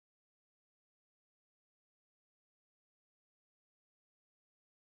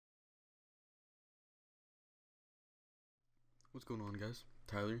What's going on, guys?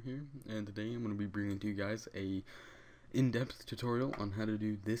 Tyler here, and today I'm going to be bringing to you guys a in-depth tutorial on how to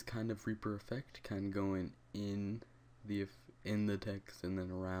do this kind of Reaper effect, kind of going in the text and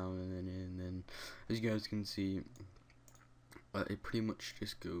then around and then in. And as you guys can see, it pretty much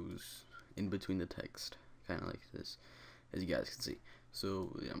just goes in between the text, kind of like this, as you guys can see.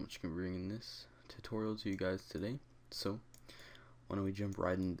 So yeah, I'm just going to bring in this tutorial to you guys today. So why don't we jump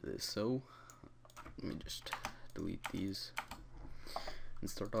right into this? So let me just delete these and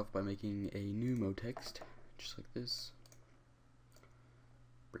start off by making a new mode text, just like this.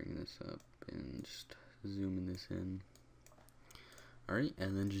 Bring this up and just zooming this in. Alright,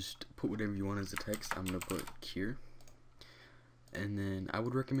 and then just put whatever you want as a text. I'm going to put cure. And then I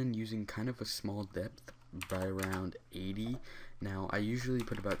would recommend using kind of a small depth by around 80. Now, I usually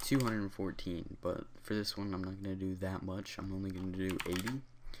put about 214, but for this one, I'm not going to do that much. I'm only going to do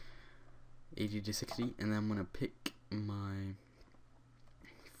 80 to 60, and then I'm going to pick my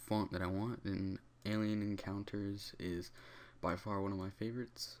font that I want, and Alien Encounters is by far one of my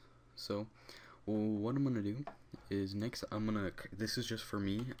favorites. So what I'm gonna do is next this is just for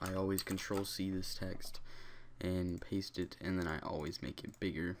me, I always Control-C this text and paste it, and then I always make it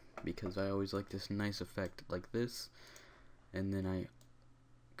bigger because I always like this nice effect like this. And then I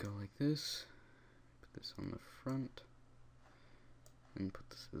go like this, put this on the front and put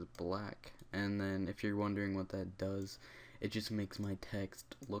this as black. And then if you're wondering what that does, it just makes my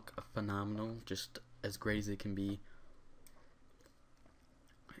text look phenomenal, just as great as it can be.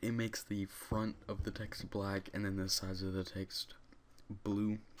 It makes the front of the text black and then the sides of the text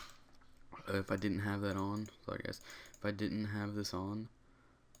blue. If I didn't have that on, sorry guys, if I didn't have this on,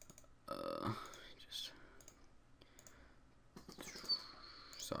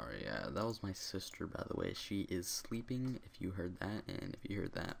 sorry, yeah, that was my sister, by the way. She is sleeping, if you heard that, and if you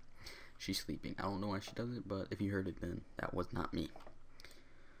heard that, she's sleeping. I don't know why she does it, but if you heard it, then that was not me.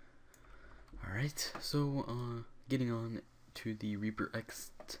 Alright, so getting on to the Reaper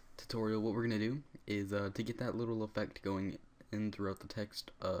X tutorial, what we're going to do is to get that little effect going in throughout the text,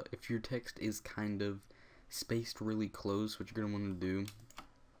 if your text is kind of spaced really close, what you're going to want to do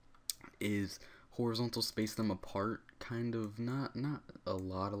is horizontal space them apart, kind of, not a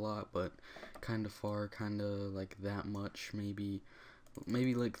lot, but kind of far, kind of like that much, maybe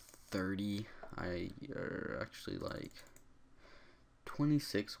like 30, actually like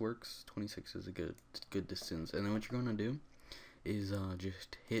 26 works. 26 is a good distance. And then what you're gonna do is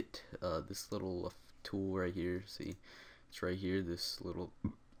just hit this little tool right here. See, it's right here, this little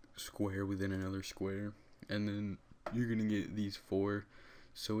square within another square, and then you're gonna get these four.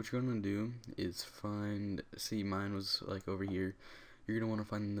 So what you're gonna do is see, mine was like over here. You're gonna want to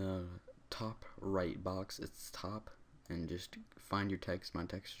find the top right box, it's top, and just find your text. My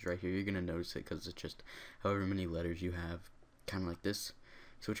text is right here. You're gonna notice it because it's just however many letters you have, kind of like this.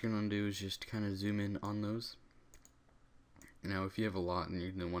 So what you're gonna do is just kind of zoom in on those. Now if you have a lot, then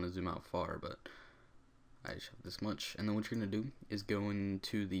you're gonna want to zoom out far, but I just have this much. And then what you're gonna do is go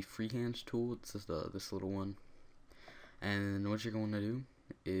into the freehand tool. It's just this little one, and what you're going to do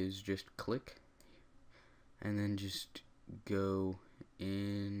is just click and then just go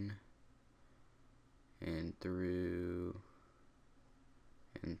in and through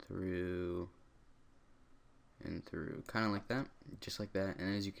and through and through, kind of like that, just like that.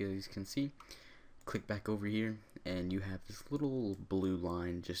 And as you guys can see, click back over here and you have this little blue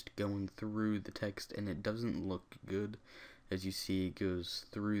line just going through the text, and it doesn't look good. As you see, it goes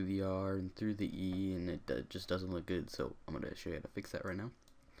through the R and through the E, and it just doesn't look good. So I'm going to show you how to fix that right now.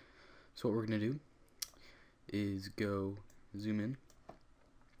 So what we're going to do is go zoom in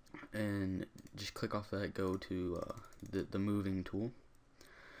and just click off that, go to the moving tool.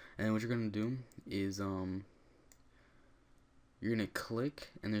 And what you're going to do is you're going to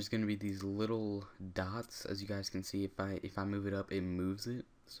click, and there's going to be these little dots. As you guys can see, if I move it up, it moves it.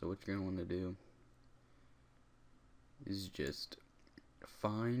 So what you're going to want to do is just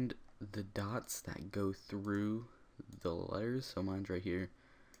find the dots that go through the letters. So mine's right here.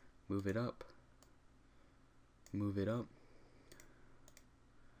 Move it up, move it up,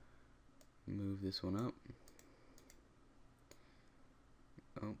 move this one up.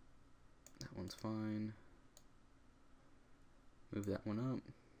 Oh, that one's fine. Move that one up.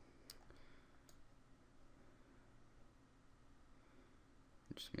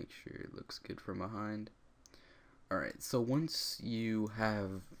 Just make sure it looks good from behind. Alright, so once you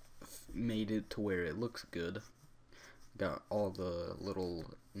have made it to where it looks good, got all the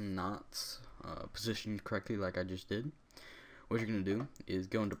little knots positioned correctly like I just did, what you're going to do is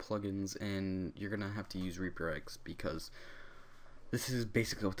go into plugins, and you're going to have to use Reaper X because this is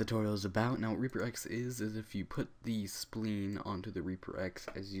basically what the tutorial is about. Now, what Reaper X is if you put the spleen onto the Reaper X,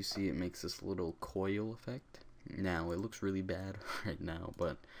 as you see, it makes this little coil effect. Now, it looks really bad right now,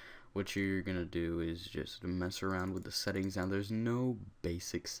 but what you're gonna do is just mess around with the settings. Now, there's no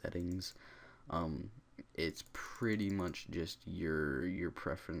basic settings. It's pretty much just your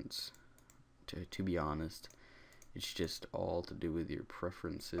preference, to be honest. It's just all to do with your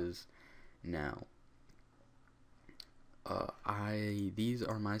preferences. Now, these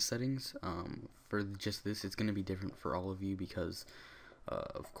are my settings. For just this, it's gonna be different for all of you because,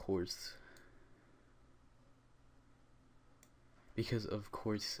 of course,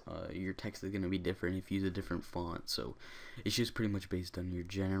 your text is gonna be different if you use a different font. So it's just pretty much based on your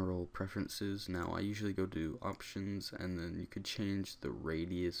general preferences. Now, I usually go to options, and then you could change the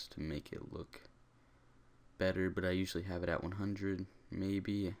radius to make it look better, but I usually have it at 100,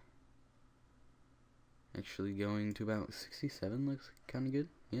 maybe. Actually, going to about 67 looks kind of good,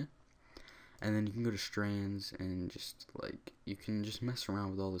 yeah. And then you can go to strands and just like you can just mess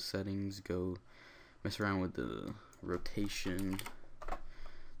around with all the settings. Go mess around with the rotation,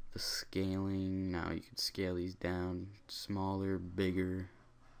 the scaling. Now you can scale these down, smaller, bigger.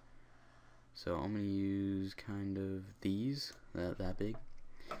 So I'm gonna use kind of these that big.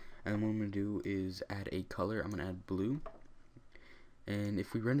 And then what I'm gonna do is add a color. I'm gonna add blue. And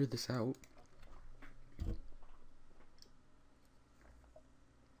if we render this out,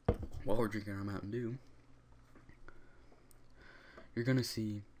 while we're drinking our Mountain Dew, you're gonna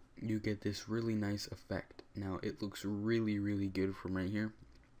see you get this really nice effect. Now, it looks really, really good from right here.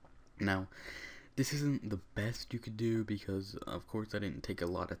 Now, this isn't the best you could do because, of course, I didn't take a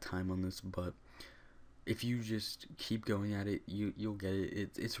lot of time on this, but if you just keep going at it, you'll get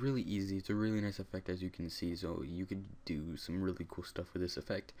it. It's really easy. It's a really nice effect, as you can see, so you could do some really cool stuff with this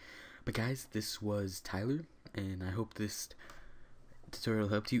effect. But guys, this was Tyler, and I hope this tutorial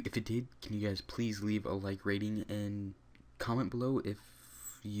helped you. If it did, can you guys please leave a like, rating, and comment below if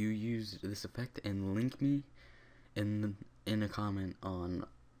you used this effect, and link me in a comment on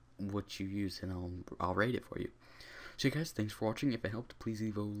what you used, and I'll rate it for you. So guys, thanks for watching. If it helped, please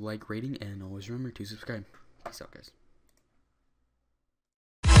leave a like, rating, and always remember to subscribe. Peace out, guys.